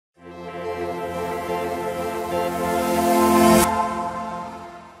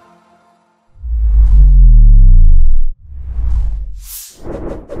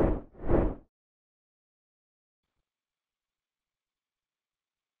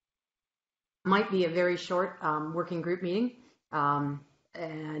might be a very short working group meeting,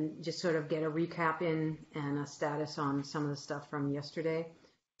 and just sort of get a recap in and a status on some of the stuff from yesterday.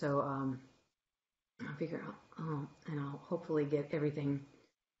 So I'll figure out, and I'll hopefully get everything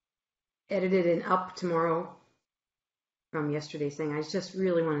edited and up tomorrow from yesterday's thing. I just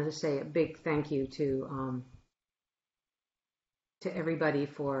really wanted to say a big thank you to everybody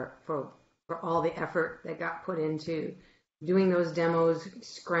for all the effort that got put into doing those demos,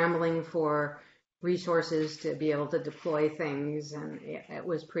 scrambling for resources to be able to deploy things, and it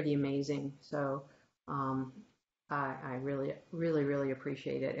was pretty amazing. So I really, really, really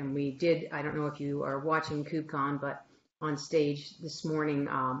appreciate it. And we did, I don't know if you are watching KubeCon, but on stage this morning,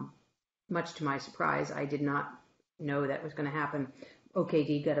 much to my surprise, I did not know that was going to happen.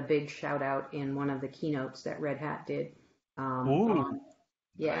 OKD got a big shout out in one of the keynotes that Red Hat did. Ooh,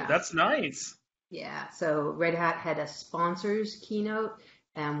 Yeah. that's nice. Yeah, so Red Hat had a sponsors keynote,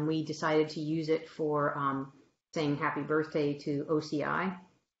 and we decided to use it for saying happy birthday to OCI.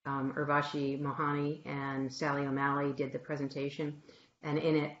 Urvashi Mohani and Sally O'Malley did the presentation, and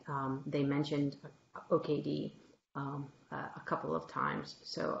in it they mentioned OKD a couple of times.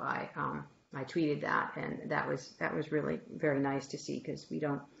 So I tweeted that, and that was really very nice to see, because we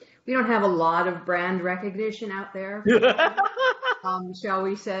don't have a lot of brand recognition out there. Shall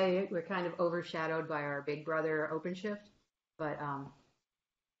we say we're kind of overshadowed by our big brother OpenShift, but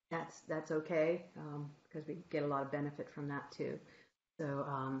that's okay, because we get a lot of benefit from that too.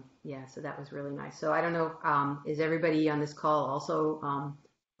 So yeah, so that was really nice. So I don't know, is everybody on this call also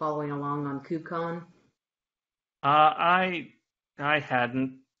following along on KubeCon? I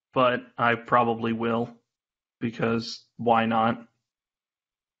hadn't, but I probably will, because why not?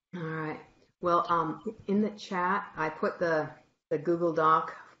 All right. Well, in the chat, I put the Google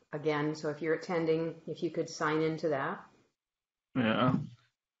Doc again. So if you're attending, if you could sign into that. Yeah.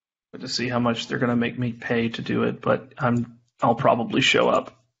 But to see how much they're gonna make me pay to do it, but I'll probably show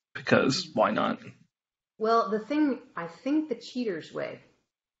up, because why not? Well, the thing, I think the cheater's way,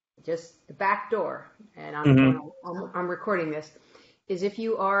 just the back door, and I'm recording this, is if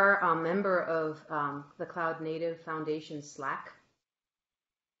you are a member of the Cloud Native Foundation Slack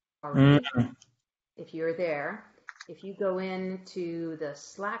already, if you're there, if you go into the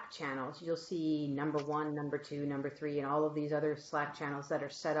Slack channels, you'll see number 1, number 2, number 3, and all of these other Slack channels that are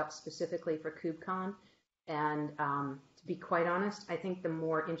set up specifically for KubeCon. And to be quite honest, I think the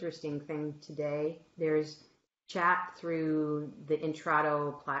more interesting thing today, there's chat through the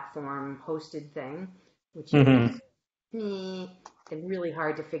Intrado platform hosted thing, which is and really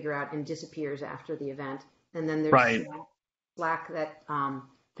hard to figure out and disappears after the event. And then there's Slack that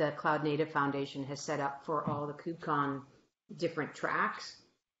the Cloud Native Foundation has set up for all the KubeCon different tracks.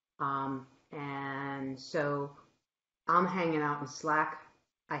 And so I'm hanging out in Slack.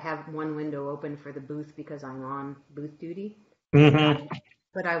 I have one window open for the booth because I'm on booth duty.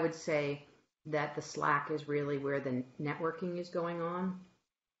 But I would say that the Slack is really where the networking is going on.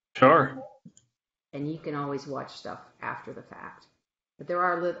 Sure. And you can always watch stuff after the fact. But there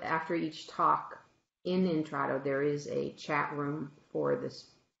are, after each talk in Intrado, there is a chat room for this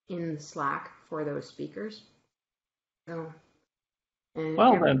in the Slack for those speakers. So, and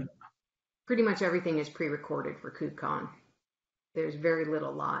then pretty much everything is pre-recorded for KubeCon. There's very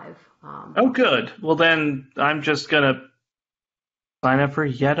little live. Oh, good. Well, then I'm just gonna sign up for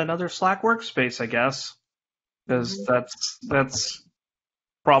yet another Slack workspace, I guess, because that's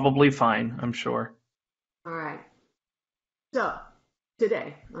probably fine, I'm sure. All right. So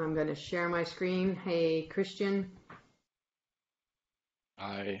today I'm going to share my screen. Hey, Christian.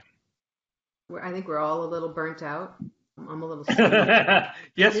 Hi. I think we're all a little burnt out. I'm a little.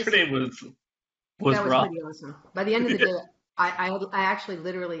 Yesterday was rough. Pretty awesome. By the end of the day, I actually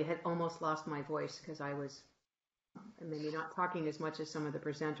literally had almost lost my voice, because I was maybe not talking as much as some of the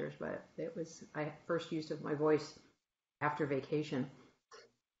presenters, but I first used my voice after vacation.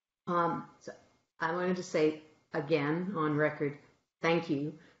 So I wanted to say again on record, thank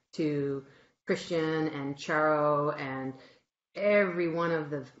you to Christian and Charo and every one of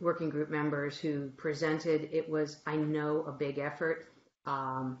the working group members who presented. It was, I know, a big effort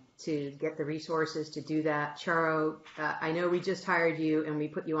to get the resources to do that. Charo, I know we just hired you and we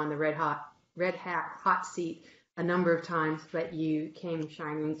put you on the Red Hat hot seat a number of times, but you came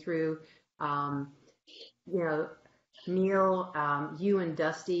shining through. Neil, you and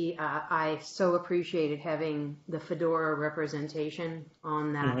Dusty, I so appreciated having the Fedora representation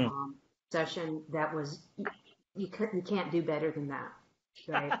on that session. That was, you can't do better than that,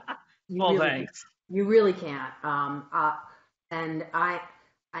 right? Thanks. You really can't. And I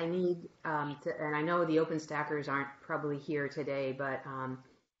need to, and I know the OpenStackers aren't probably here today, but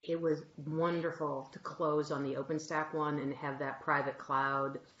it was wonderful to close on the OpenStack one and have that private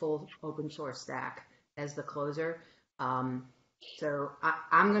cloud full open source stack as the closer. Um,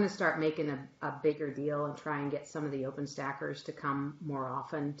 I'm going to start making a bigger deal and try and get some of the OpenStackers to come more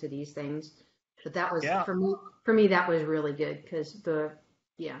often to these things. But that was Yeah. for me that was really good because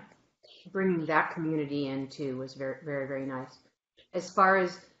yeah, bringing that community in too was very very very nice. As far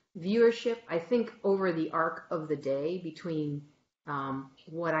as viewership, I think over the arc of the day between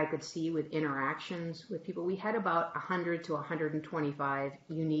what I could see with interactions with people, we had about 100 to 125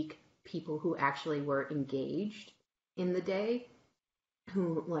 unique people who actually were engaged in the day,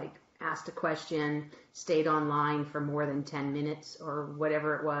 who like asked a question, stayed online for more than 10 minutes or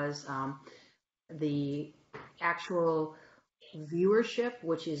whatever it was. The actual viewership,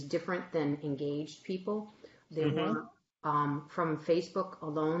 which is different than engaged people, there Mm-hmm. were from Facebook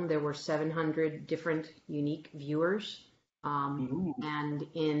alone, there were 700 different unique viewers. Ooh. And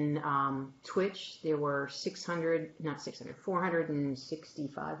in Twitch, there were 600, not 600,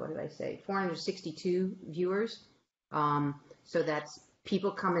 465, what did I say? 462 viewers. So that's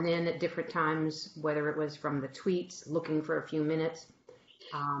people coming in at different times, whether it was from the tweets, looking for a few minutes.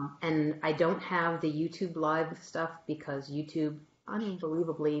 And I don't have the YouTube live stuff because YouTube,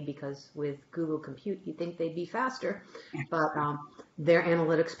 unbelievably, because with Google Compute, you'd think they'd be faster, but their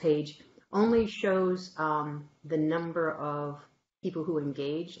analytics page only shows the number of people who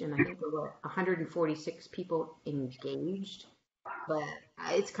engaged, and I think there were 146 people engaged, but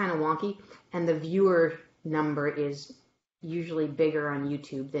it's kind of wonky. And the viewer number is usually bigger on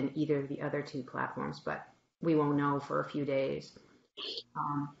YouTube than either of the other two platforms, but we won't know for a few days.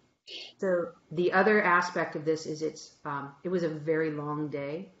 Um, so the other aspect of this is it was a very long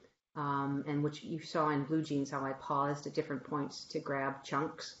day, and which you saw in Blue Jeans how I paused at different points to grab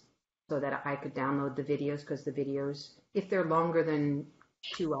chunks so that I could download the videos because the videos, if they're longer than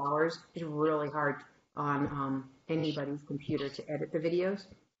 2 hours, it's really hard on anybody's computer to edit the videos.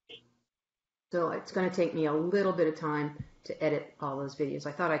 So it's going to take me a little bit of time to edit all those videos.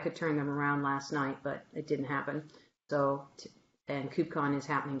 I thought I could turn them around last night, but it didn't happen. So and KubeCon is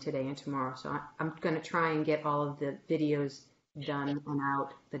happening today and tomorrow. So I'm going to try and get all of the videos done and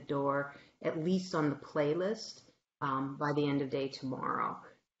out the door, at least on the playlist, by the end of day tomorrow.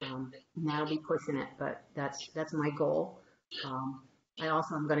 And that'll be pushing it, but that's my goal. I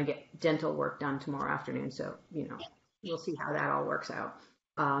also am going to get dental work done tomorrow afternoon, so we'll see how that all works out.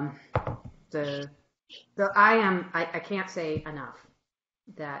 Um, the I can't say enough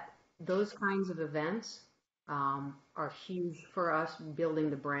that those kinds of events are huge for us building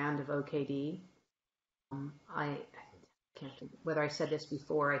the brand of OKD. I can't think whether I said this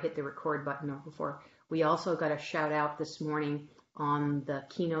before. I hit the record button or before. We also got a shout out this morning on the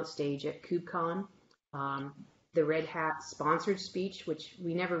keynote stage at KubeCon. The Red Hat sponsored speech, which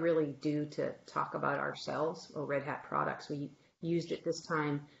we never really do to talk about ourselves or Red Hat products. We used it this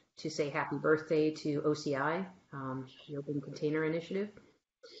time to say happy birthday to OCI, the Open Container Initiative.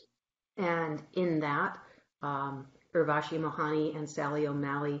 And in that, Urvashi Mohani and Sally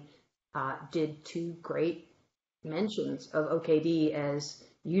O'Malley did two great mentions of OKD as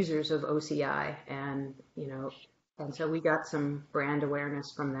users of OCI, and and so we got some brand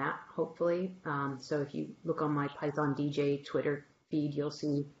awareness from that, hopefully. So if you look on my Python DJ Twitter feed, you'll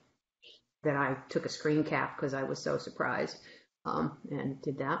see that I took a screen cap because I was so surprised and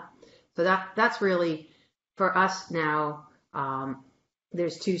did that. So that's really for us now.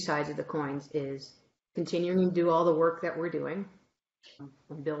 There's two sides of the coins: is continuing to do all the work that we're doing,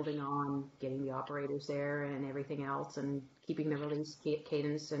 and building on getting the operators there and everything else, and keeping the release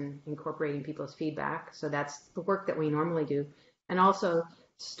cadence and incorporating people's feedback. So that's the work that we normally do. And also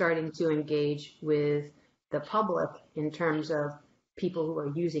starting to engage with the public in terms of people who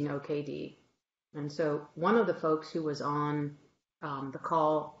are using OKD. And so one of the folks who was on the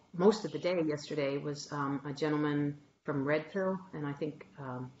call most of the day yesterday was a gentleman from Red Pill, and I think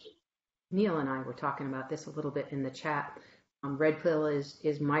Neil and I were talking about this a little bit in the chat. Red Pill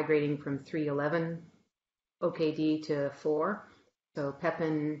is migrating from 3.11 OKD to 4. So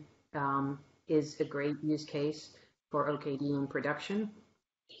Pepin is a great use case for OKD in production.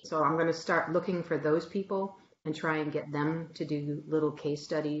 So I'm going to start looking for those people and try and get them to do little case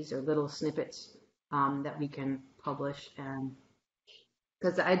studies or little snippets that we can publish. And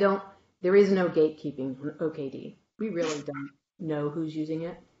because there is no gatekeeping on OKD. We really don't know who's using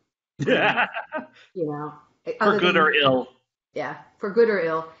it. Yeah. For good or ill. Yeah, for good or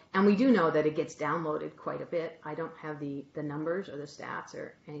ill. And we do know that it gets downloaded quite a bit. I don't have the numbers or the stats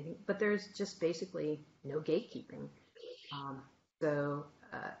or anything, but there's just basically no gatekeeping. So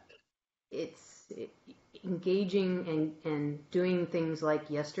it's engaging and doing things like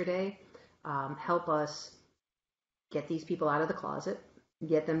yesterday help us get these people out of the closet,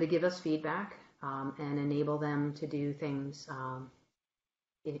 get them to give us feedback, and enable them to do things,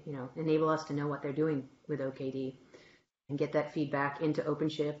 enable us to know what they're doing with OKD and get that feedback into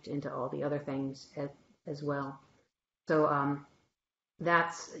OpenShift, into all the other things as well. So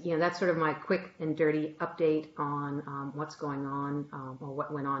that's sort of my quick and dirty update on what's going on or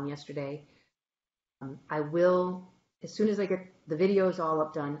what went on yesterday. I will, as soon as I get the videos all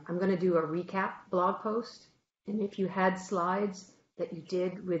up done, I'm going to do a recap blog post. And if you had slides that you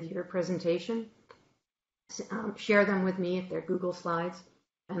did with your presentation, share them with me if they're Google Slides,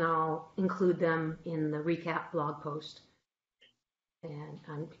 and I'll include them in the recap blog post. And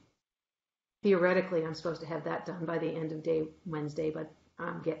theoretically, I'm supposed to have that done by the end of day Wednesday, but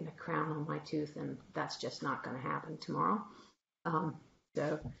I'm getting a crown on my tooth, and that's just not going to happen tomorrow.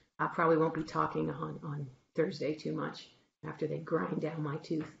 So I probably won't be talking on Thursday too much after they grind down my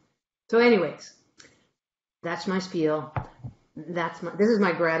tooth. So anyways, that's my spiel. This is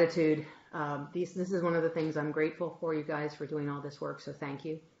my gratitude. This is one of the things I'm grateful for you guys for doing all this work. So thank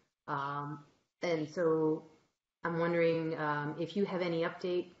you. And so I'm wondering if you have any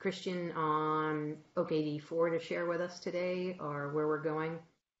update, Christian, on OKD 4 to share with us today, or where we're going.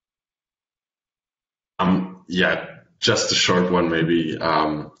 Yeah, just a short one maybe.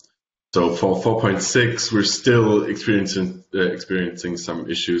 So for 4.6, we're still experiencing some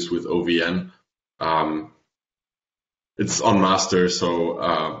issues with OVN. It's on master,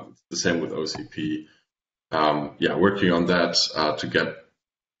 so the same with OCP. Working on that to get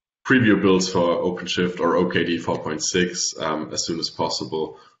preview builds for OpenShift or OKD 4.6 as soon as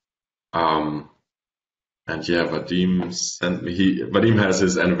possible. And yeah, Vadim sent me. Vadim has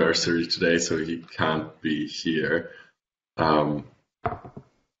his anniversary today, so he can't be here. I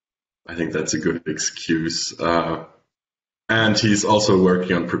think that's a good excuse. And he's also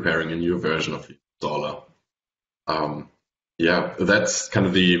working on preparing a new version of the installer. That's kind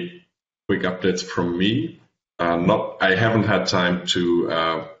of the quick updates from me. I haven't had time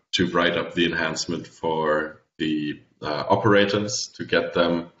to write up the enhancement for the operators to get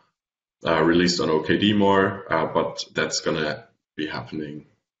them released on OKD more, but that's going to be happening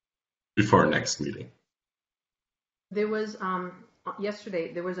before our next meeting. There was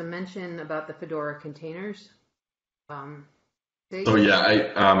yesterday there was a mention about the Fedora containers. I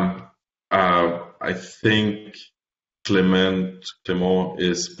think Clement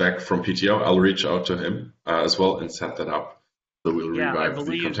is back from PTO. I'll reach out to him as well and set that up. So we'll revive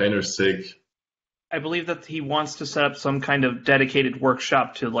the container SIG. I believe that he wants to set up some kind of dedicated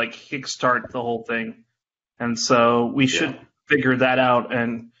workshop to like kickstart the whole thing. And so we should figure that out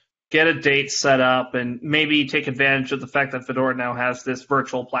and get a date set up and maybe take advantage of the fact that Fedora now has this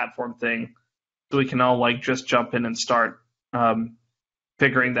virtual platform thing. So we can all like just jump in and start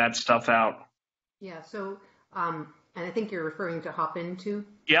figuring that stuff out. Yeah, so and I think you're referring to Hop Into.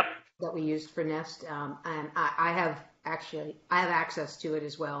 Yep. That we used for Nest, and I have access to it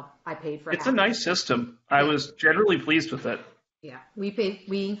as well. I paid for it. It's a nice system. I was generally pleased with it. Yeah,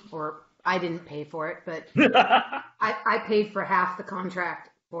 I didn't pay for it, but I paid for half the contract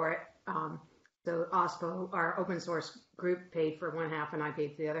for it. So OSPO, our open source group, paid for one half, and I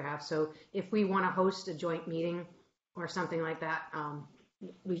paid for the other half. So if we want to host a joint meeting or something like that,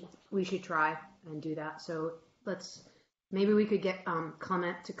 we should try and do that. So maybe we could get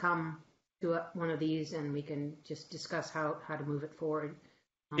Clement to come to one of these, and we can just discuss how to move it forward.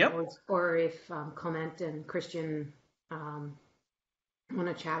 Or if Clement and Christian want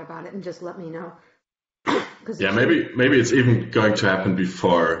to chat about it, and just let me know. Maybe it's even going to happen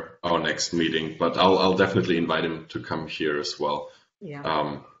before our next meeting, but I'll definitely invite him to come here as well. We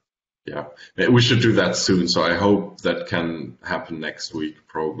should do that soon. So I hope that can happen next week.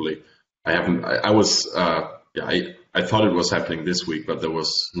 Probably. I thought it was happening this week, but there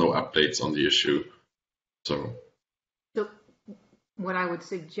was no updates on the issue. So what I would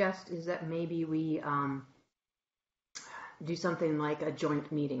suggest is that maybe we do something like a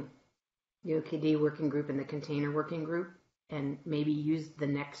joint meeting, the OKD working group and the container working group, and maybe use the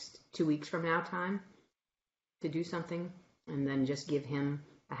next 2 weeks from now time to do something, and then just give him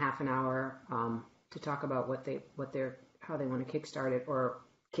a half an hour to talk about how they want to kickstart it or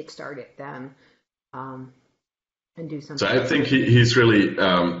kickstart it then. And do something. So I think he's really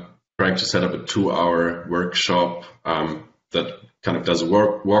trying to set up a 2-hour workshop that kind of does a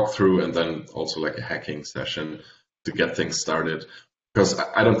walkthrough and then also like a hacking session to get things started. Because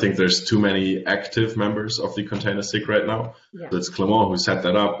I don't think there's too many active members of the container SIG right now. Yeah. So it's Clement who set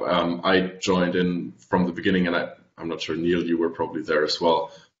that up. I joined in from the beginning, and I'm not sure, Neil, you were probably there as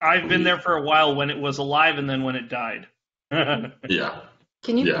well. I've been there for a while when it was alive and then when it died. Yeah.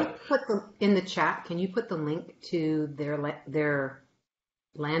 Can you Yeah. put in the chat? Can you put the link to their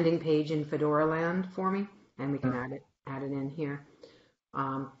landing page in Fedora Land for me, and we can add it in here.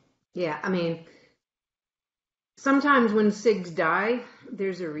 Yeah, I mean, sometimes when SIGs die,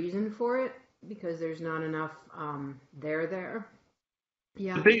 there's a reason for it because there's not enough there.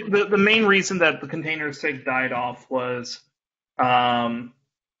 Yeah. The main reason that the container SIG died off was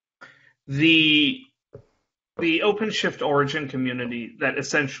the OpenShift origin community that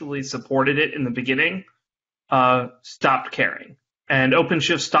essentially supported it in the beginning stopped caring. And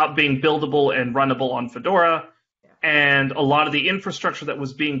OpenShift stopped being buildable and runnable on Fedora. And a lot of the infrastructure that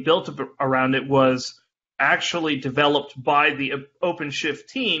was being built around it was actually developed by the OpenShift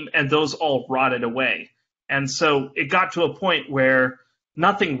team, and those all rotted away. And so it got to a point where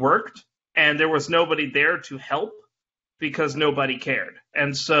nothing worked, and there was nobody there to help because nobody cared.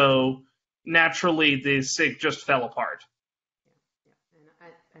 And so naturally, the SIG just fell apart.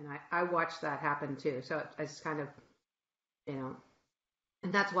 And I watched that happen too. So it's kind of,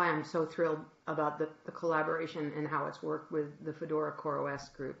 and that's why I'm so thrilled about the collaboration and how it's worked with the Fedora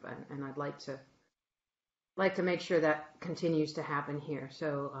CoreOS group. And I'd like to make sure that continues to happen here.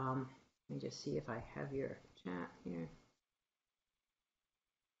 So let me just see if I have your chat here.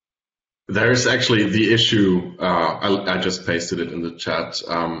 There's actually the issue, I just pasted it in the chat,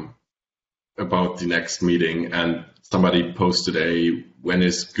 about the next meeting, and somebody posted a when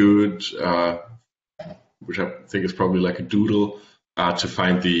is good, which I think is probably like a doodle, to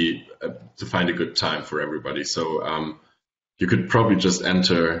find a good time for everybody. So you could probably just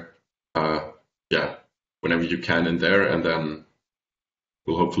enter whenever you can in there, and then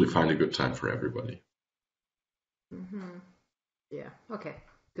we'll hopefully find a good time for everybody. Mm-hmm. Yeah. Okay.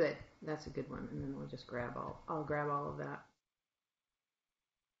 Good. That's a good one. And then we'll just I'll grab all of that.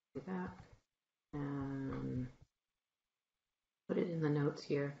 Do that. And put it in the notes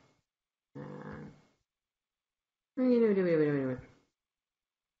here.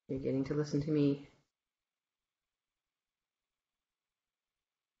 You're getting to listen to me.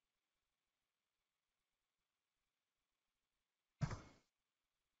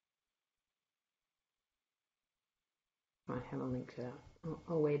 I have a link to that.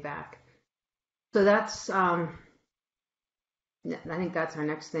 Way back. So that's I think that's our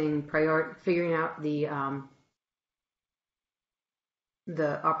next thing. Figuring out the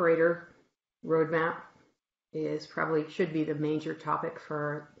operator roadmap should be the major topic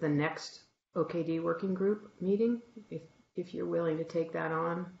for the next OKD working group meeting. If you're willing to take that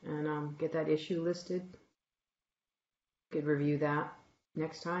on and get that issue listed, could review that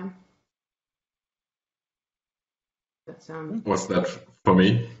next time. That sounds. Was that for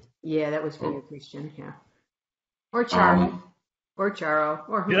me? Yeah, that was for you, Christian. Yeah, or Charo,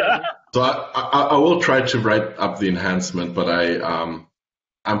 or whoever. Yeah. So I will try to write up the enhancement, but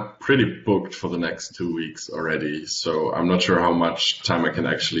I'm pretty booked for the next 2 weeks already. So I'm not sure how much time I can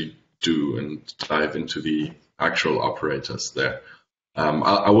actually do and dive into the actual operators there.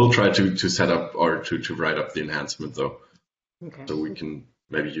 I will try to set up or to write up the enhancement though, so we can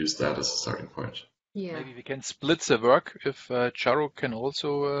maybe use that as a starting point. Yeah. Maybe we can split the work if Charo can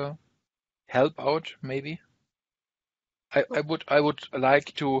also help out. Maybe. I would like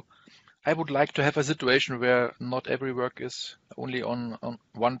to have a situation where not every work is only on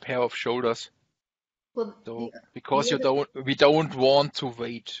one pair of shoulders. Well, so because we don't want to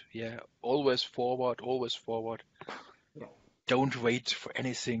wait. Yeah, always forward. Yeah. Don't wait for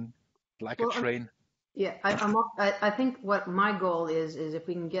anything like a train. Yeah, I think what my goal is if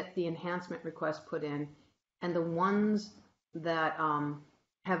we can get the enhancement request put in, and the ones that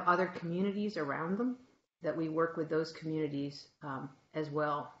have other communities around them, that we work with those communities as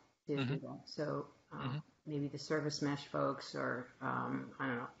well to do that. So maybe the service mesh folks, or I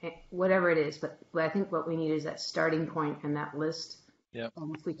don't know, whatever it is. But I think what we need is that starting point and that list. Yeah.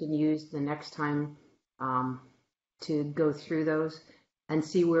 And if we can use the next time to go through those and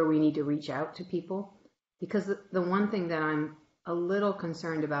see where we need to reach out to people. Because the one thing that I'm a little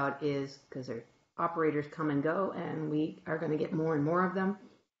concerned about is, because their operators come and go, and we are going to get more and more of them,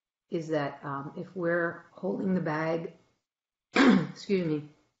 is that if we're holding the bag, excuse me,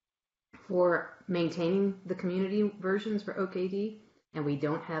 for maintaining the community versions for OKD, and we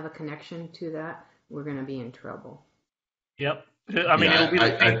don't have a connection to that, we're going to be in trouble. Yep. I mean,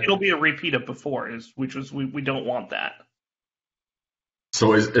 it'll be a repeat of before, which was we don't want that.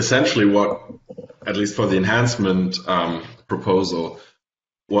 So essentially what, at least for the enhancement proposal,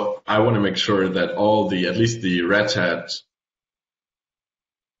 what I want to make sure that at least the Red Hat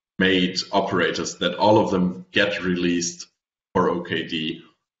made operators, that all of them get released for OKD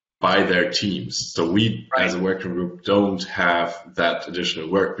by their teams. So we, Right. as a working group, don't have that additional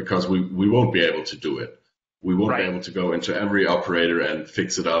work because we won't be able to do it. We won't be Right. able to go into every operator and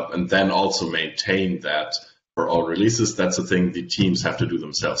fix it up and then also maintain that for all releases. That's a thing the teams have to do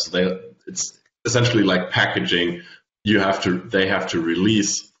themselves. So it's essentially like packaging. They have to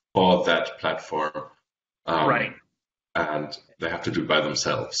release for that platform. Right. And they have to do it by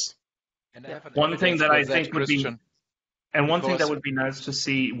themselves. And I have an One thing evidence that for I think would be, Christian, and one thing that because would be nice to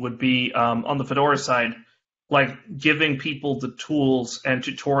see would be on the Fedora side, like giving people the tools and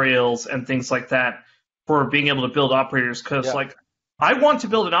tutorials and things like that for being able to build operators. Because Yeah. like I want to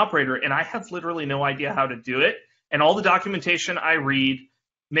build an operator and I have literally no idea how to do it. And all the documentation I read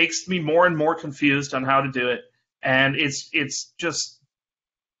makes me more and more confused on how to do it. And it's just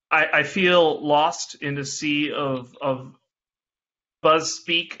I feel lost in a sea of buzz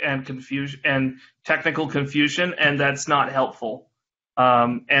speak and confusion and technical confusion, and that's not helpful.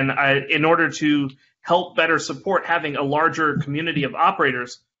 In order to help better support having a larger community of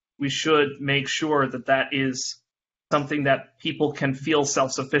operators, we should make sure that that is something that people can feel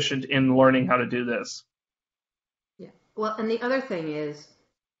self-sufficient in learning how to do this. Yeah. Well, and the other thing is,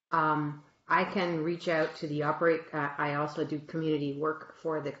 I can reach out to the I also do community work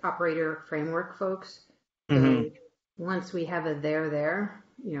for the operator framework folks. So Mm-hmm. once we have a there,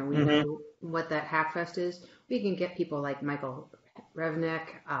 we know what that Hackfest is. We can get people like Michael Revnick,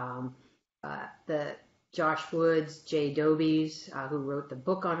 the Josh Woods, Jay Dobies, who wrote the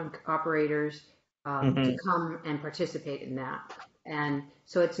book on operators, to come and participate in that. And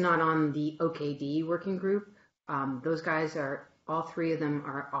so it's not on the OKD working group. Those guys all three of them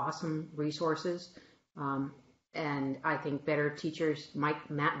are awesome resources. And I think better teachers,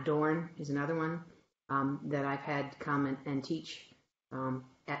 Matt Dorn is another one that I've had come and teach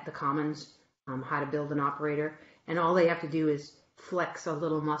at the Commons how to build an operator. And all they have to do is flex a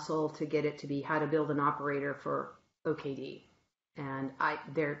little muscle to get it to be how to build an operator for OKD. And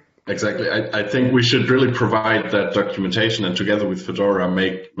Exactly. I think we should really provide that documentation and together with Fedora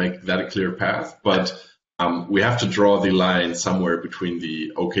make that a clear path. But we have to draw the line somewhere between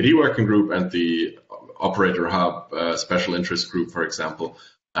the OKD working group and the operator hub special interest group, for example.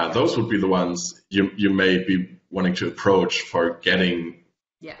 Those would be the ones you may be wanting to approach for getting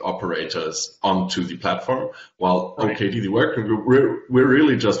operators onto the platform. While OKD, the working group, we're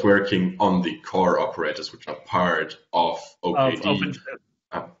really just working on the core operators, which are part of OKD,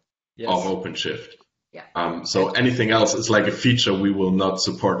 of OpenShift. Yeah. So anything else is like a feature we will not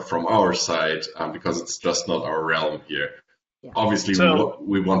support from our side because it's just not our realm here. Yeah. Obviously,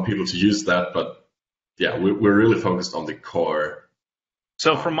 we want people to use that, but we're really focused on the core.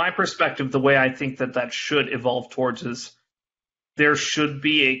 So from my perspective, the way I think that should evolve towards is there should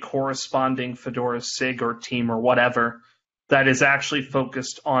be a corresponding Fedora SIG or team or whatever that is actually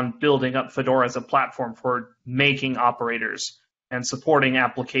focused on building up Fedora as a platform for making operators and supporting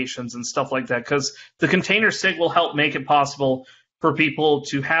applications and stuff like that. Because the container SIG will help make it possible for people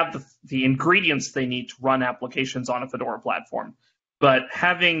to have the ingredients they need to run applications on a Fedora platform. But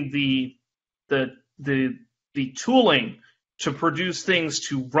having the tooling to produce things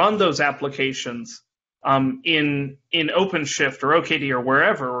to run those applications in OpenShift or OKD or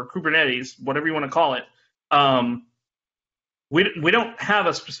wherever, or Kubernetes, whatever you want to call it, we don't have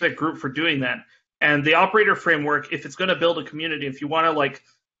a specific group for doing that. And the operator framework, if it's going to build a community, if you want to like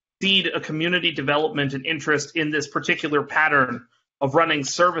seed a community development and interest in this particular pattern of running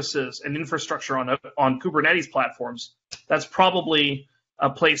services and infrastructure on Kubernetes platforms, that's probably a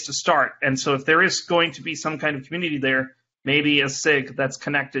place to start. And so if there is going to be some kind of community there, maybe a SIG that's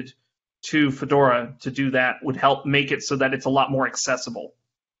connected to Fedora to do that would help make it so that it's a lot more accessible.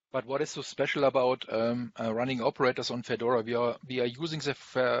 But what is so special about running operators on Fedora? We are using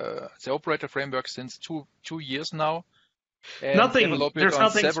the operator framework since two years now. And there's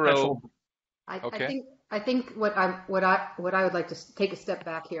nothing special. I think what I would like to take a step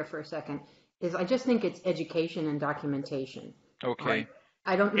back here for a second is I just think it's education and documentation. Okay.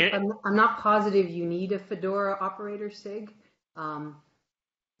 I'm not positive you need a Fedora operator SIG. Let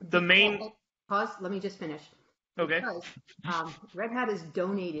me just finish. Okay. Because Red Hat has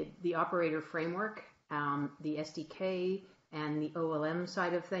donated the operator framework, the SDK, and the OLM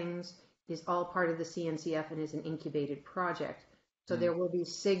side of things is all part of the CNCF and is an incubated project. So there will be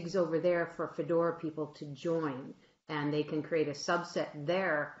SIGs over there for Fedora people to join, and they can create a subset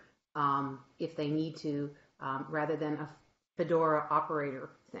there if they need to, rather than a Fedora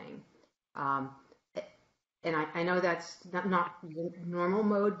operator thing. And I know that's not the normal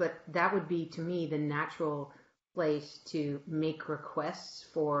mode, but that would be, to me, the natural place to make requests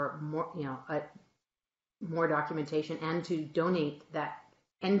for more, more documentation and to donate that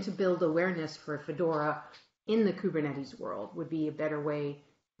and to build awareness for Fedora in the Kubernetes world would be a better way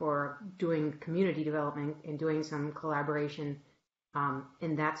for doing community development and doing some collaboration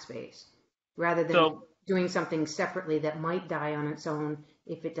in that space, rather than doing something separately that might die on its own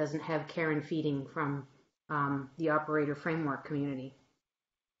if it doesn't have care and feeding from the operator framework community.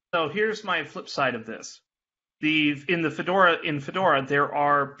 So here's my flip side of this. In Fedora, there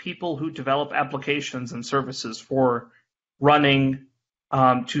are people who develop applications and services for running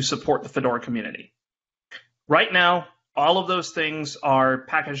to support the Fedora community. Right now, all of those things are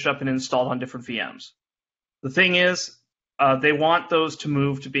packaged up and installed on different VMs. The thing is, they want those to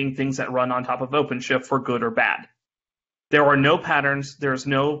move to being things that run on top of OpenShift for good or bad. There are no patterns, there's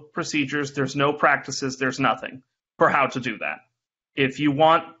no procedures, there's no practices, there's nothing for how to do that. If you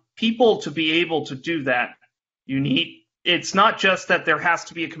want people to be able to do that, it's not just that there has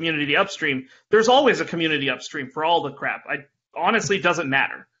to be a community upstream. There's always a community upstream for all the crap. Honestly, it doesn't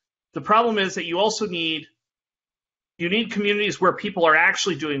matter. The problem is that you also need communities where people are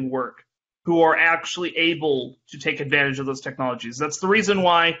actually doing work, who are actually able to take advantage of those technologies. That's the reason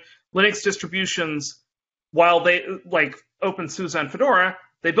why Linux distributions, while they like OpenSUSE and Fedora,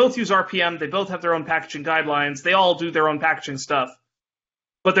 they both use RPM, they both have their own packaging guidelines, they all do their own packaging stuff.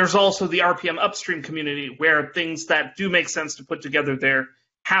 But there's also the RPM upstream community where things that do make sense to put together there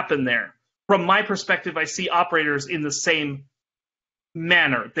happen there. From my perspective, I see operators in the same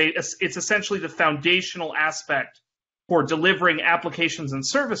manner. It's essentially the foundational aspect for delivering applications and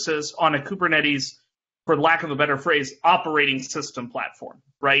services on a Kubernetes, for lack of a better phrase, operating system platform,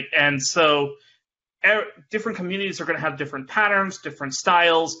 right? And so different communities are going to have different patterns, different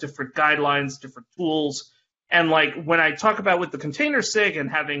styles, different guidelines, different tools. And like when I talk about with the container SIG and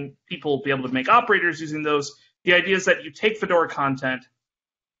having people be able to make operators using those, the idea is that you take Fedora content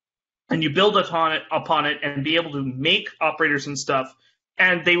and you build upon it and be able to make operators and stuff,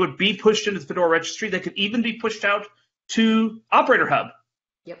 and they would be pushed into the Fedora registry. They could even be pushed out to Operator Hub.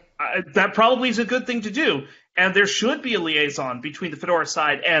 Yep. That probably is a good thing to do, and there should be a liaison between the Fedora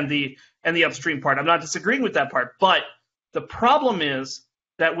side and the upstream part. I'm not disagreeing with that part, but the problem is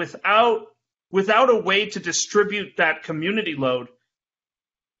that without a way to distribute that community load,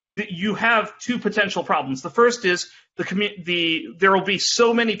 you have two potential problems. The first is there will be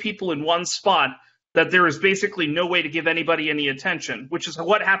so many people in one spot that there is basically no way to give anybody any attention, which is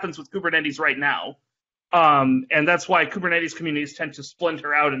what happens with Kubernetes right now. And that's why Kubernetes communities tend to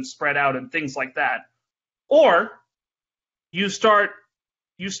splinter out and spread out and things like that. Or you start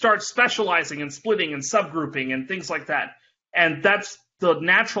specializing and splitting and subgrouping and things like that. And that's the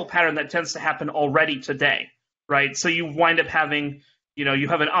natural pattern that tends to happen already today, right? So you wind up having, you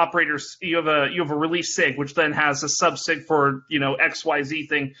have an operator, you have a release SIG, which then has a sub SIG for, XYZ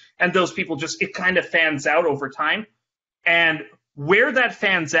thing. And those people it kind of fans out over time. And where that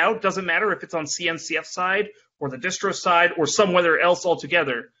fans out doesn't matter if it's on CNCF side or the distro side or somewhere else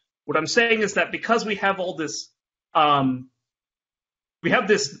altogether. What I'm saying is that because we have all this, we have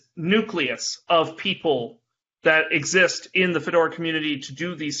this nucleus of people that exist in the Fedora community to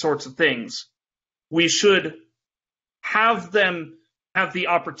do these sorts of things, we should have them have the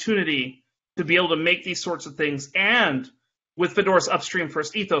opportunity to be able to make these sorts of things, and with Fedora's upstream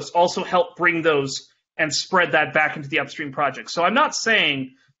first ethos, also help bring those and spread that back into the upstream project. So I'm not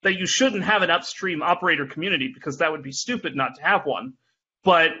saying that you shouldn't have an upstream operator community, because that would be stupid not to have one,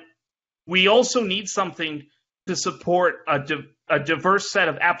 but we also need something to support a diverse set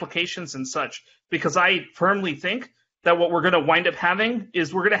of applications and such, because I firmly think that what we're going to wind up having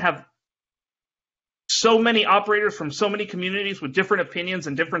is we're going to have so many operators from so many communities with different opinions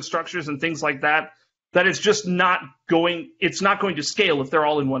and different structures and things like that, that it's just not going to scale if they're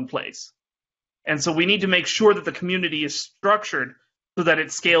all in one place. And so we need to make sure that the community is structured so that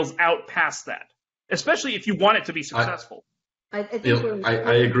it scales out past that, especially if you want it to be successful. I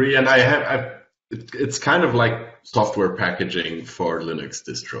agree, and it's kind of like software packaging for Linux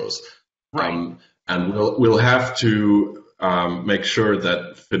distros, right. And we'll have to make sure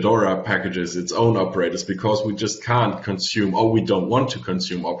that Fedora packages its own operators, because we just can't consume, or we don't want to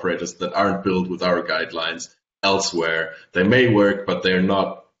consume operators that aren't built with our guidelines elsewhere. They may work, but they're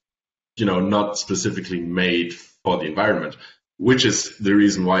not, not specifically made for the environment, which is the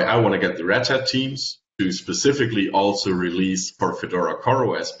reason why I want to get the Red Hat teams to specifically also release for Fedora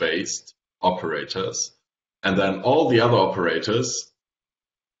CoreOS based operators, and then all the other operators,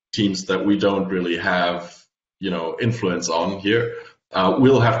 teams that we don't really have, influence on here,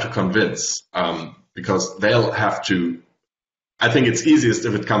 we'll have to convince, because they'll have to. I think it's easiest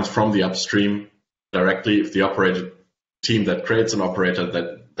if it comes from the upstream directly, if the operator team that creates an operator,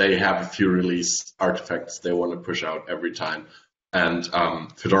 that they have a few release artifacts they want to push out every time. And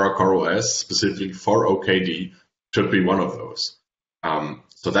Fedora CoreOS, specifically for OKD, should be one of those.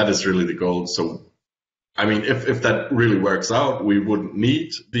 So that is really the goal. So, I mean, if that really works out, we wouldn't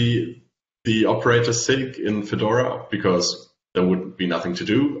need the operator SIG in Fedora because there would be nothing to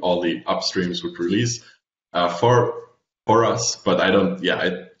do. All the upstreams would release for us. But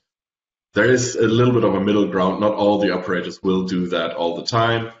there is a little bit of a middle ground. Not all the operators will do that all the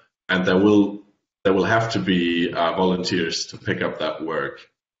time, and there will have to be volunteers to pick up that work.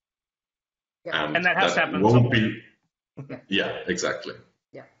 Yeah. And that has to happen. Won't be. Yeah, exactly.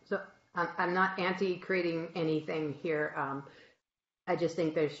 Yeah. So I'm not anti creating anything here. I just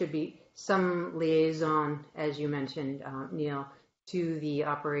think there should be some liaison, as you mentioned, Neil, to the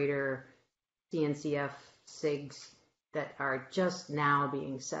operator CNCF SIGs that are just now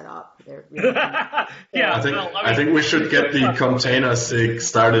being set up. I think we should get the container SIG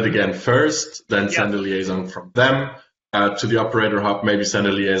started again first, then send a liaison from them to the operator hub, maybe send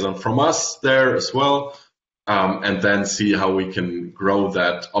a liaison from us there as well, and then see how we can grow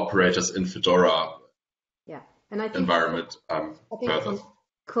that operators in Fedora and I think environment further.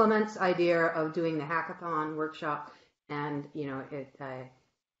 Clement's idea of doing the hackathon workshop, and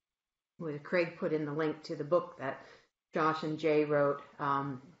Craig put in the link to the book that Josh and Jay wrote.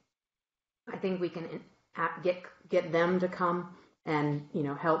 I think we can get them to come and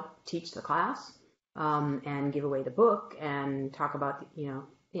help teach the class and give away the book and talk about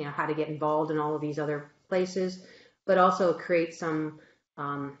how to get involved in all of these other places, but also create some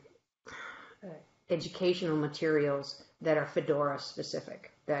educational materials that are Fedora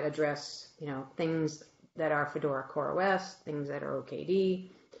specific, that address things that are Fedora CoreOS, things that are OKD,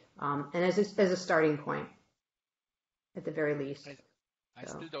 and as a starting point, at the very least. I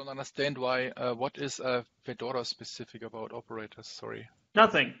still don't understand why. What is Fedora specific about operators? Sorry.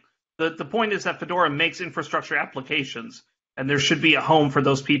 Nothing. The point is that Fedora makes infrastructure applications, and there should be a home for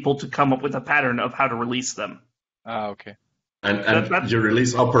those people to come up with a pattern of how to release them. Okay. And you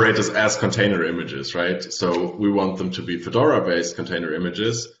release operators as container images, right? So we want them to be Fedora-based container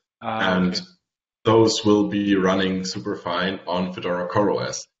images, and those will be running super fine on Fedora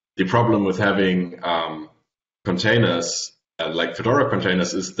CoreOS. The problem with having containers like Fedora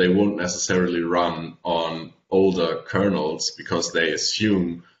containers is they won't necessarily run on older kernels because they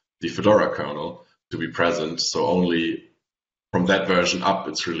assume the Fedora kernel to be present. So only from that version up,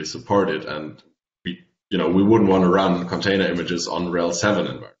 it's really supported, and we wouldn't want to run container images on RHEL 7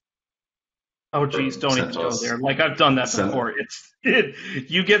 environment. Oh, geez, don't even go there. Like, I've done that before.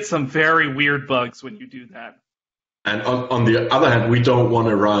 You get some very weird bugs when you do that. And on the other hand, we don't want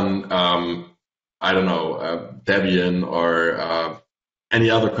to run, Debian or any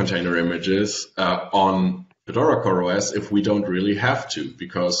other container images on Fedora CoreOS if we don't really have to,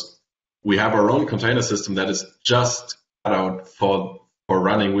 because we have our own container system that is just cut out for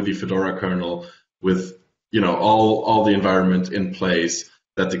running with the Fedora kernel with all the environment in place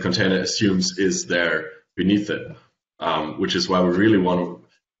that the container assumes is there beneath it, which is why we really want to.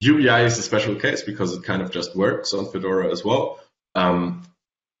 UBI is a special case because it kind of just works on Fedora as well.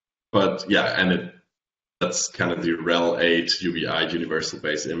 That's kind of the RHEL 8 UBI universal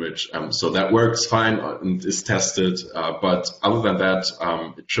base image. So that works fine and is tested. But other than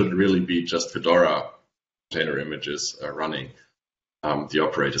that, it should really be just Fedora container images running the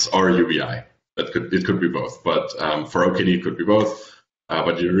operators or UBI. It could be both, but for OKD it could be both.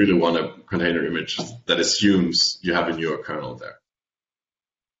 But you really want a container image that assumes you have a newer kernel there.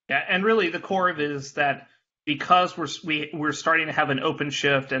 Yeah, and really the core of it is that because we're starting to have an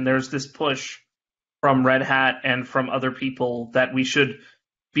OpenShift and there's this push from Red Hat and from other people that we should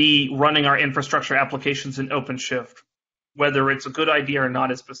be running our infrastructure applications in OpenShift. Whether it's a good idea or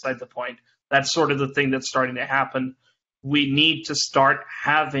not is beside the point. That's sort of the thing that's starting to happen. We need to start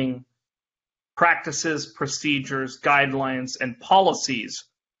having practices, procedures, guidelines, and policies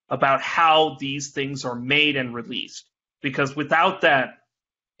about how these things are made and released. Because without that,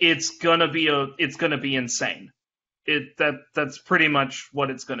 it's gonna be insane. That's pretty much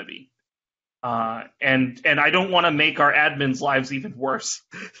what it's gonna be. And I don't want to make our admins' lives even worse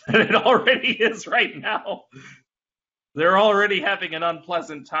than it already is right now. They're already having an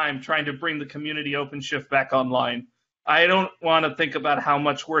unpleasant time trying to bring the community OpenShift back online. I don't want to think about how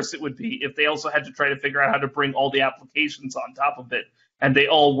much worse it would be if they also had to try to figure out how to bring all the applications on top of it, and they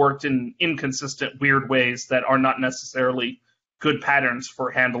all worked in inconsistent, weird ways that are not necessarily good patterns for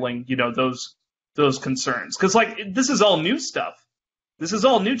handling, those concerns. Because this is all new stuff. This is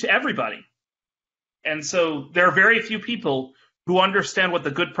all new to everybody. And so there are very few people who understand what the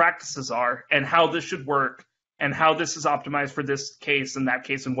good practices are and how this should work and how this is optimized for this case and that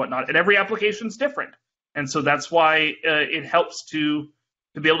case and whatnot. And every application is different. And so that's why it helps to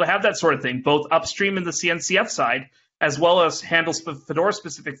be able to have that sort of thing, both upstream in the CNCF side, as well as handle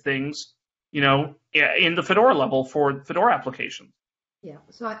Fedora-specific things, in the Fedora level for Fedora applications. Yeah,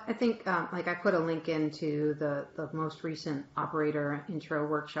 so I think like I put a link into the most recent operator intro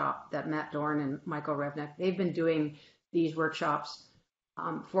workshop that Matt Dorn and Michael Revnick, they've been doing these workshops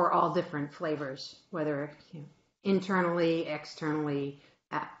for all different flavors, whether internally, externally,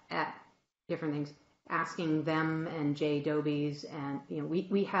 at different things, asking them and Jay Dobies, and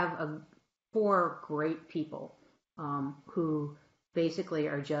we have 4 great people who basically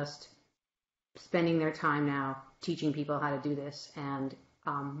are just spending their time now teaching people how to do this, and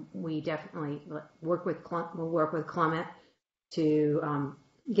we definitely work with Clement to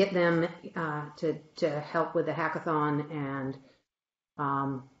get them to help with the hackathon, and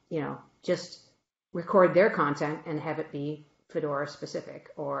just record their content and have it be Fedora specific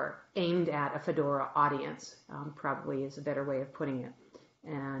or aimed at a Fedora audience, probably is a better way of putting it.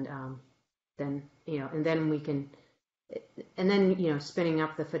 And then we can, spinning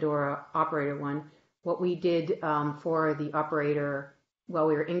up the Fedora operator one. What we did for the operator while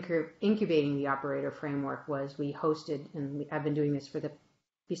we were incubating the operator framework was we hosted, and I've been doing this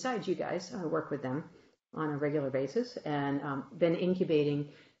besides you guys, I work with them on a regular basis, and been incubating,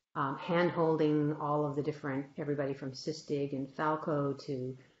 hand-holding all of the different, everybody from Sysdig and Falco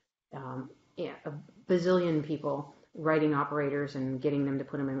to a bazillion people writing operators and getting them to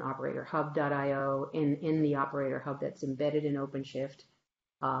put them in operatorhub.io in the operator hub that's embedded in OpenShift.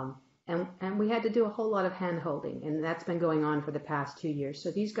 And we had to do a whole lot of hand-holding, and that's been going on for the past 2 years.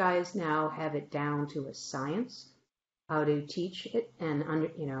 So these guys now have it down to a science, how to teach it,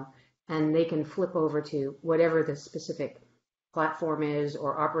 and they can flip over to whatever the specific platform is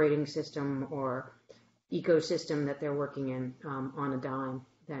or operating system or ecosystem that they're working in on a dime.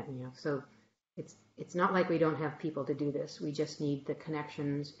 So it's not like we don't have people to do this. We just need the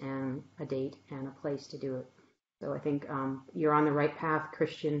connections and a date and a place to do it. So I think you're on the right path,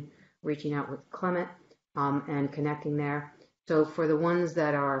 Christian, reaching out with Clement and connecting there. So for the ones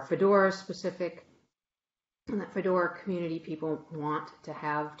that are Fedora specific and that Fedora community people want to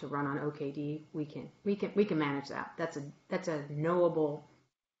have to run on OKD, we can manage that. That's a knowable,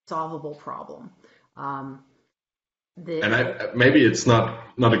 solvable problem. Maybe it's not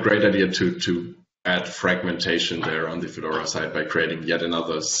a great idea to add fragmentation there on the Fedora side by creating yet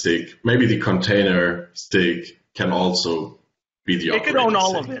another STIG. Maybe the container STIG can also be the operating. It can own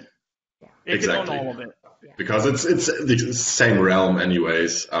all of it. Yeah. It exactly. can own all of it. Because it's the same realm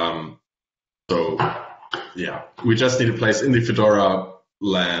anyways. So yeah, we just need a place in the Fedora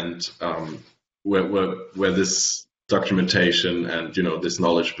land where this documentation and this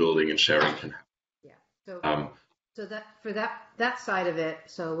knowledge building and sharing can happen. Yeah. So that for that side of it.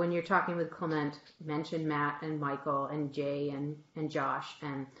 So when you're talking with Clement, mention Matt and Michael and Jay and Josh,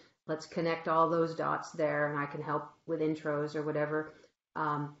 and let's connect all those dots there, and I can help with intros or whatever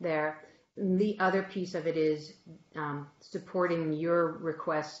there. The other piece of it is supporting your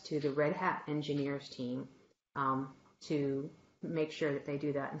request to the Red Hat engineers team to make sure that they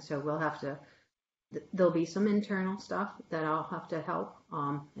do that. And so we'll have to, there'll be some internal stuff that I'll have to help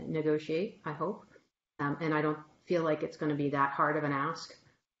negotiate, I hope. And I don't feel like it's going to be that hard of an ask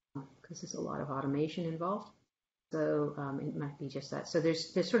because there's a lot of automation involved. So it might be just that. So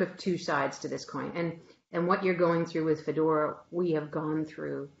there's sort of 2 sides to this coin. And what you're going through with Fedora, we have gone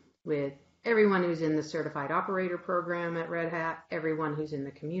through with everyone who's in the certified operator program at Red Hat, everyone who's in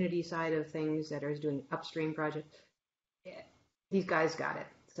the community side of things that is doing upstream projects. These guys got it.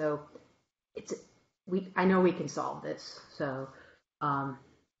 So I know we can solve this. So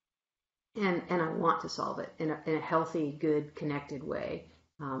and I want to solve it in a healthy, good, connected way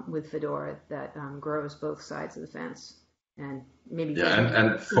with Fedora that grows both sides of the fence. And maybe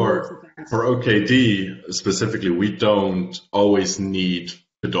and for OKD specifically, we don't always need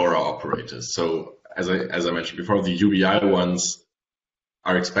Fedora operators. So as I mentioned before, the UBI ones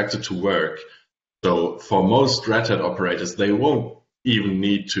are expected to work. So for most Red Hat operators, they won't even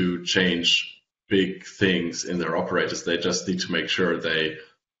need to change big things in their operators. They just need to make sure they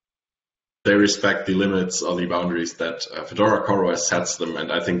respect the limits or the boundaries that Fedora CoreOS sets them.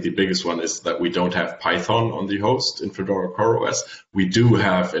 And I think the biggest one is that we don't have Python on the host in Fedora CoreOS. We do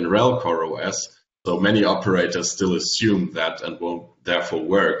have in RHEL CoreOS. So many operators still assume that and won't therefore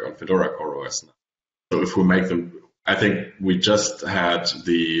work on Fedora CoreOS now. So if we make them, I think we just had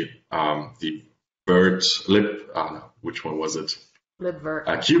the which one was it? libvirt.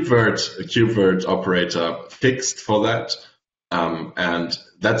 KubeVirt operator fixed for that. And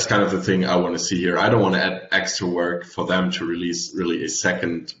that's kind of the thing I want to see here. I don't want to add extra work for them to release really a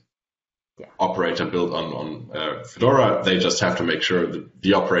second operator built on Fedora. They just have to make sure that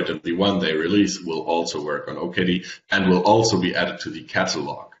the operator, the one they release, will also work on OKD and will also be added to the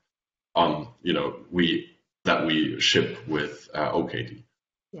catalog on that we ship with OKD.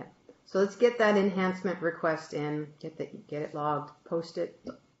 Yeah. So let's get that enhancement request in, get it logged, post it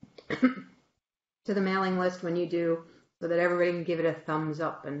to the mailing list when you do, so that everybody can give it a thumbs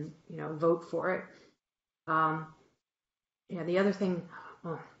up and vote for it. The other thing,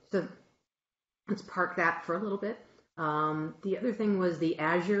 so let's park that for a little bit. The other thing was the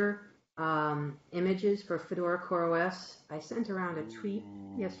Azure images for Fedora CoreOS. I sent around a tweet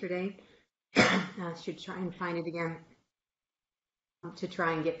yesterday. I should try and find it again to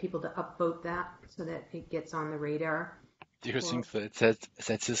try and get people to upvote that so that it gets on the radar. Do you think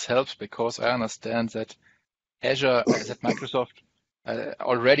that this helps? Because I understand that Azure, that Microsoft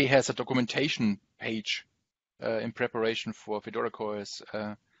already has a documentation page in preparation for Fedora CoreOS,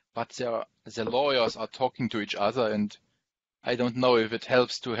 but the lawyers are talking to each other, and I don't know if it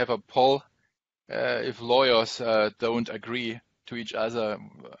helps to have a poll if lawyers don't agree to each other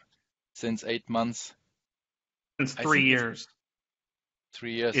since 8 months. Since 3 years.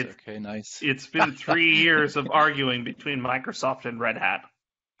 3 years, okay, nice. It's been 3 years of arguing between Microsoft and Red Hat.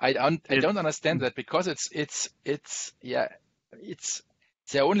 I don't understand that, because it's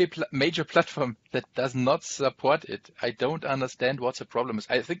the only major platform that does not support it. I don't understand what the problem is.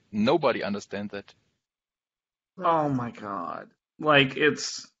 I think nobody understands that. Oh my God! Like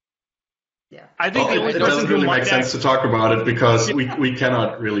it's. Yeah. I think the only it person doesn't who really might make sense to talk about it because we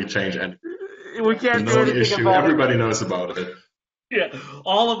cannot really change anything. We can't It's do an anything issue. about Everybody knows about it. Yeah,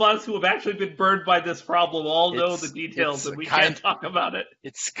 all of us who have actually been burned by this problem all know the details, and we can't talk about it.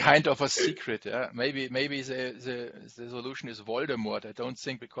 It's kind of a secret. Yeah? Maybe the solution is Voldemort. I don't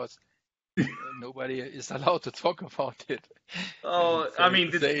think, because nobody is allowed to talk about it. Oh, I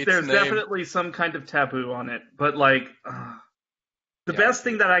mean, there's definitely some kind of taboo on it, but like. The best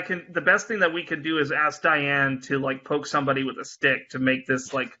thing that we can do is ask Diane to like poke somebody with a stick to make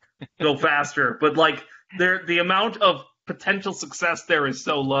this like go faster. But like the amount of potential success there is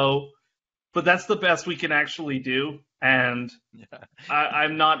so low. But that's the best we can actually do, and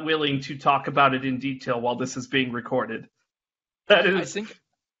I'm not willing to talk about it in detail while this is being recorded. That is. I think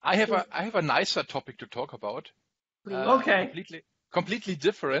I have a nicer topic to talk about. Okay. Completely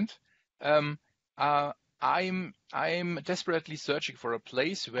different. I'm desperately searching for a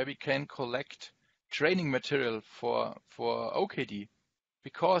place where we can collect training material for OKD,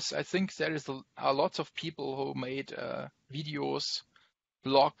 because I think there is a lot of people who made videos,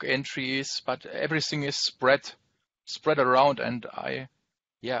 blog entries, but everything is spread around, and I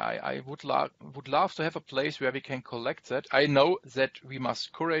would love to have a place where we can collect that. I know that we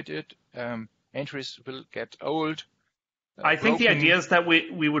must curate it. Entries will get old. I think the idea is that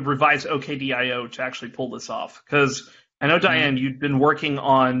we would revise OKD.io to actually pull this off, because I know, Diane, you'd been working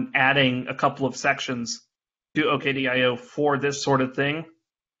on adding a couple of sections to OKD.io for this sort of thing,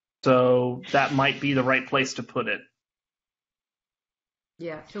 so that might be the right place to put it.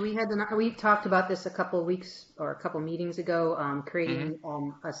 Yeah, so we talked about this a couple meetings ago, creating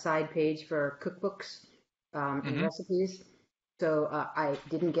a side page for cookbooks and recipes. So I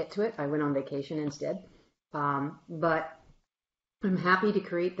didn't get to it. I went on vacation instead. But I'm happy to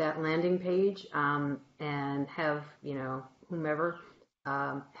create that landing page and have whomever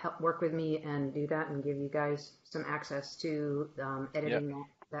help work with me and do that, and give you guys some access to editing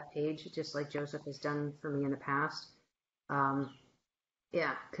that page, just like Joseph has done for me in the past.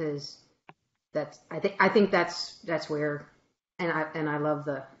 Because I think that's where, and I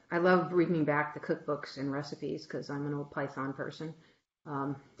love bringing back the cookbooks and recipes, because I'm an old Python person.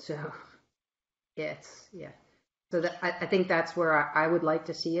 So that I think that's where I would like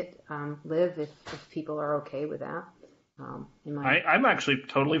to see it live, if people are okay with that. I'm actually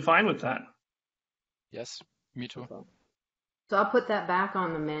totally fine with that. Yes, me too. So I'll put that back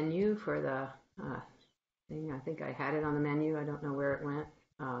on the menu for the thing. I think I had it on the menu. I don't know where it went.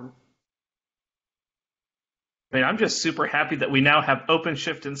 I mean, I'm just super happy that we now have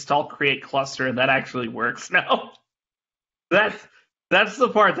OpenShift install create cluster, and that actually works now. That's the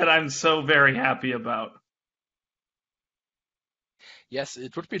part that I'm so very happy about. Yes,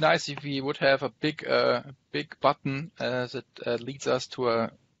 it would be nice if we would have a big button that leads us to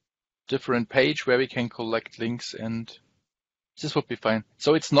a different page where we can collect links, and this would be fine.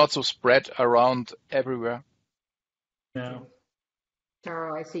 So it's not so spread around everywhere. Yeah.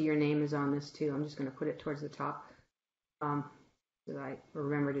 Taro, I see your name is on this too. I'm just going to put it towards the top so that I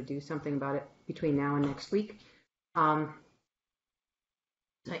remember to do something about it between now and next week.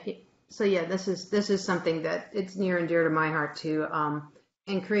 So yeah, this is something that it's near and dear to my heart too.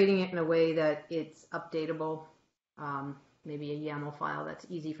 And creating it in a way that it's updatable, maybe a YAML file that's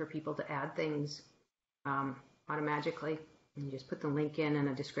easy for people to add things automatically. And you just put the link in and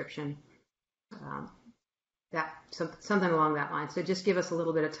a description. Something along that line. So just give us a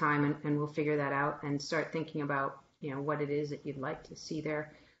little bit of time and we'll figure that out and start thinking about, what it is that you'd like to see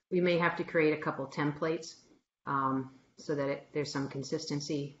there. We may have to create a couple templates so that there's some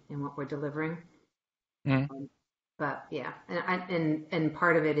consistency in what we're delivering. But yeah, and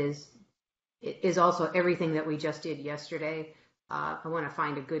part of it is also everything that we just did yesterday. I want to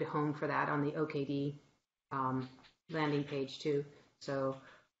find a good home for that on the OKD landing page too. So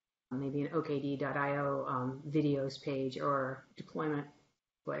maybe an OKD.io videos page or deployment,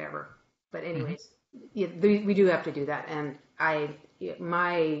 whatever. But anyways, we do have to do that. And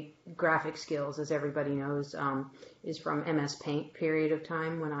my graphic skills, as everybody knows, is from MS Paint period of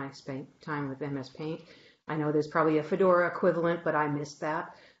time when I spent time with MS Paint. I know there's probably a Fedora equivalent, but I missed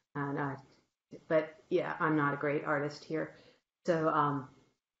that. And but yeah, I'm not a great artist here. So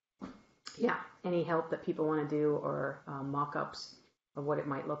yeah, any help that people want to do or mock-ups of what it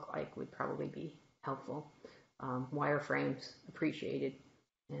might look like would probably be helpful. Wireframes appreciated,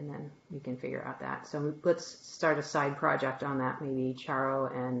 and then we can figure out that. So let's start a side project on that. Maybe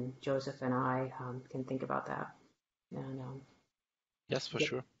Charo and Joseph and I can think about that, and yes, for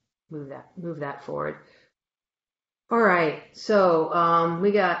sure. Move that forward. All right, so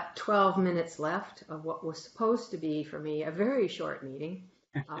we got 12 minutes left of what was supposed to be for me a very short meeting,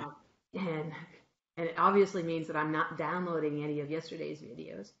 and it obviously means that I'm not downloading any of yesterday's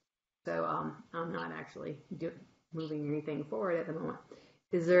videos, so I'm not actually moving anything forward at the moment.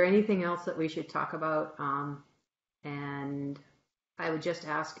 Is there anything else that we should talk about? And I would just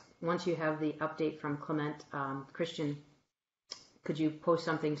ask, once you have the update from Clement, Christian, could you post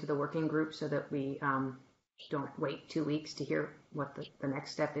something to the working group so that we don't wait 2 weeks to hear what the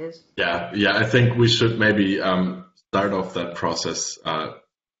next step is? Yeah, I think we should maybe start off that process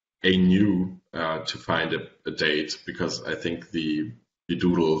anew to find a date, because I think the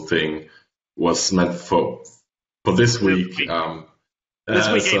doodle thing was meant for this week. This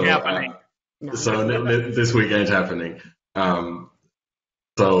week ain't happening. This week ain't happening.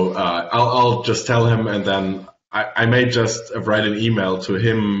 So I'll just tell him, and then I may just write an email to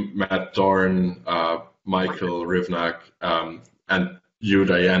him, Matt Dorn, Michael Rivnak, and you,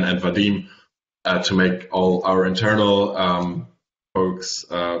 Diane, and Vadim, to make all our internal folks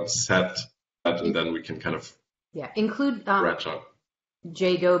set that, and then we can kind of include branch out.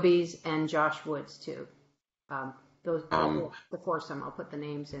 Jay Dobies and Josh Woods too. Those the foursome. I'll put the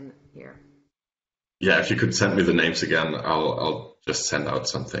names in here. Yeah, if you could send me the names again, I'll just send out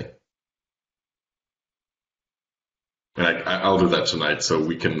something. And I'll do that tonight, so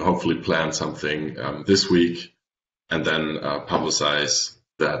we can hopefully plan something this week, and then publicize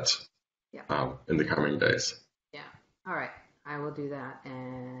that in the coming days. Yeah. All right. I will do that.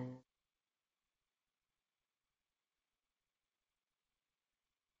 And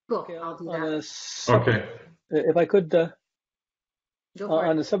cool. Okay, I'll do that. Okay. If I could, Go for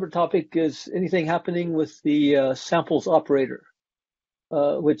on it. a separate topic, is anything happening with the samples operator,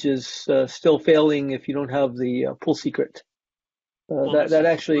 which is still failing if you don't have the pull secret? That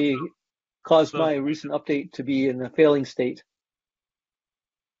actually caused my recent update to be in a failing state.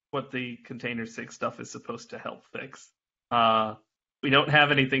 What the container sig stuff is supposed to help fix. We don't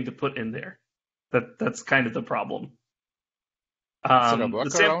have anything to put in there. That's kind of the problem. Is there a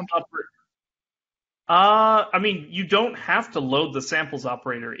workaround? I mean, you don't have to load the samples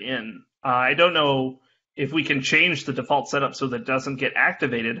operator in. I don't know if we can change the default setup so that it doesn't get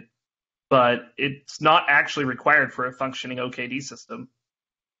activated, but it's not actually required for a functioning OKD system.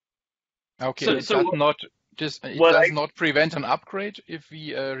 Okay, So- it so does not prevent an upgrade if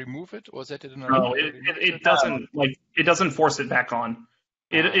we remove it, or is that in another? No, it doesn't. It doesn't force it back on.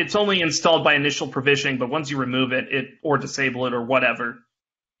 It's only installed by initial provisioning, but once you remove it or disable it or whatever,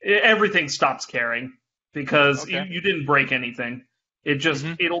 everything stops caring because you didn't break anything. It'll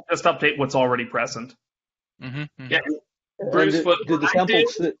just update what's already present. Yeah, Bruce, did the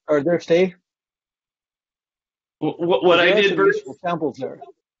samples are there stay? What I did, Bruce. Samples there.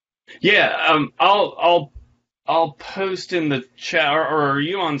 Yeah, I'll post in the chat, or are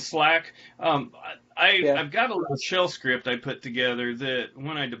you on Slack? I've got a little shell script I put together that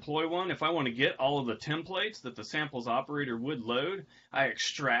when I deploy one, if I want to get all of the templates that the samples operator would load, I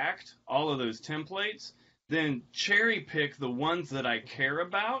extract all of those templates, then cherry pick the ones that I care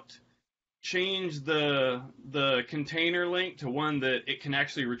about, change the container link to one that it can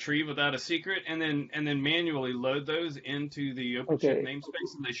actually retrieve without a secret, and then manually load those into the OpenShift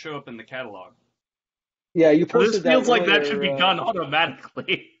namespace, and they show up in the catalog. Yeah, you So this posted that feels like that earlier, should be done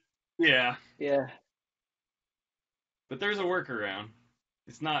automatically. Yeah, Yeah. but there's a workaround.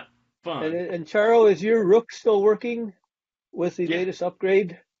 It's not fun. And Charo, is your Rook still working with the Yeah. latest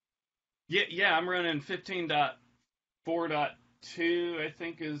upgrade? Yeah, I'm running 15.4.2, I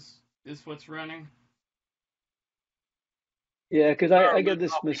think is what's running. Yeah, because I get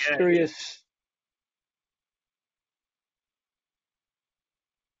this mysterious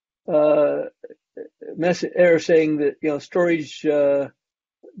message error saying that storage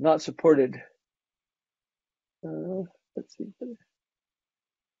not supported. Let's see.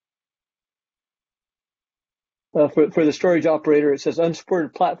 For the storage operator, it says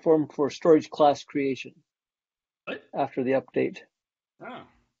unsupported platform for storage class creation. What? After the update. Oh,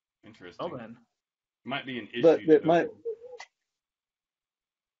 interesting. Well then, might be an issue. But my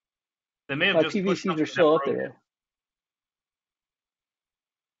they may have just pushed PVCs something are still that up broke there.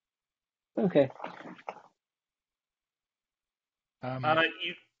 it. Okay.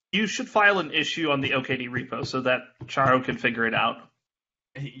 You should file an issue on the OKD repo so that Charo can figure it out.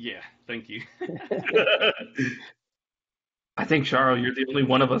 Yeah, thank you. I think, Charo, you're the only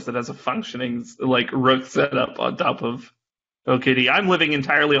one of us that has a functioning Rook setup on top of OKD. I'm living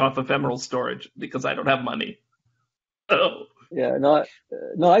entirely off ephemeral storage because I don't have money. Oh. Yeah, no,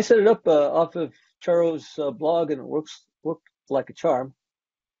 I set it up off of Charo's blog, and it worked like a charm.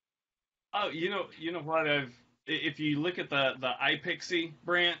 Oh, you know what? If you look at the iPixie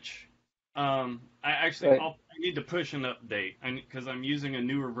branch, I need to push an update because I'm using a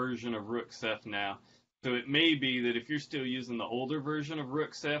newer version of Rook-Ceph now. So it may be that if you're still using the older version of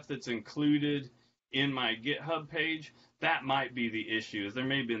Rook-Ceph that's included in my GitHub page, that might be the issue. Is there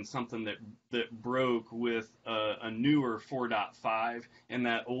may have been something that broke with a newer 4.5 and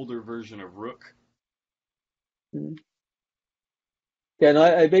that older version of Rook. Mm-hmm. Yeah, no,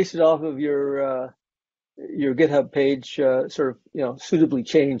 I based it off of your GitHub page, sort of suitably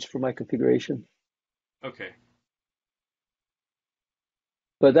changed for my configuration. Okay.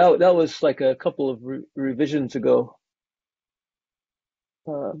 But that was like a couple of revisions ago.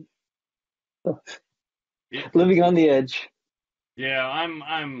 Living on the edge. Yeah,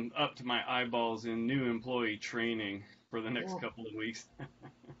 I'm up to my eyeballs in new employee training for the next couple of weeks.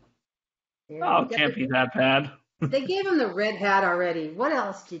 Yeah, it can't be that bad. They gave him the red hat already. What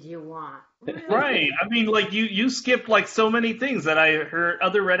else did you want? Right. I mean, you skipped so many things that I heard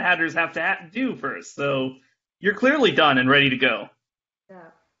other Red Hatters have to do first. So you're clearly done and ready to go. Yeah.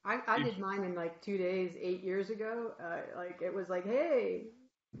 I did mine in 2 days 8 years ago. It was hey,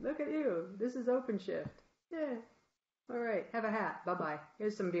 look at you. This is OpenShift. Yeah. All right. Have a hat. Bye-bye.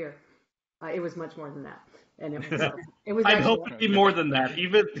 Here's some beer. It was much more than that. And it was I'd hope it'd be more than that.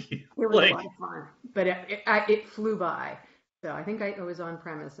 Even it was a lot of fun. But it flew by. So I think I was on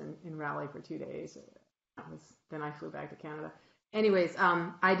premise in Raleigh for 2 days. Then I flew back to Canada. Anyways,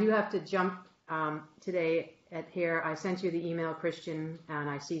 I do have to jump today here. I sent you the email, Christian, and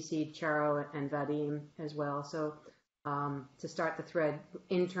I CC'd Charo and Vadim as well. So to start the thread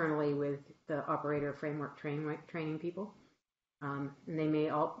internally with the operator framework training people. And they may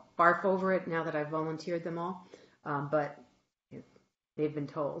all barf over it now that I've volunteered them all, but they've been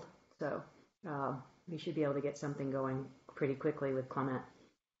told. So we should be able to get something going pretty quickly with Clement.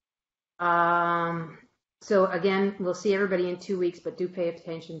 So again, we'll see everybody in 2 weeks, but do pay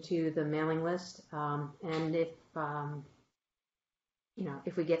attention to the mailing list. And if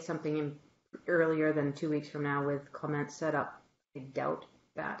we get something in earlier than 2 weeks from now with Clement set up, I doubt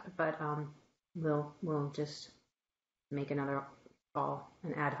that, but we'll just make another call,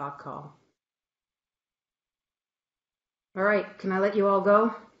 an ad hoc call. All right, can I let you all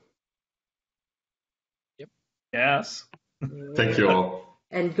go? Yep. Yes. Thank you all.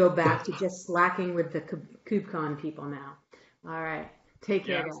 And go back to just slacking with the KubeCon people now. All right, take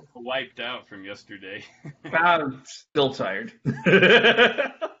care, guys. Wiped out from yesterday. I'm still tired.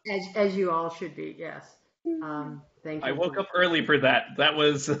 As you all should be, yes. Thank you. I woke up early for that. That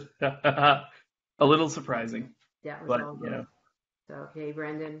was a little surprising. Yeah, it was but, all good. So, hey,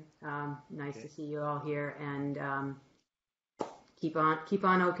 Brendan, nice to see you all here, and keep on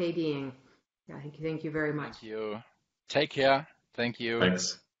OKDing. Thank you very much. Thank you. Take care. Thank you.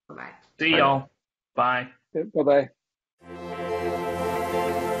 Thanks. Bye-bye. See y'all. Bye. Bye-bye.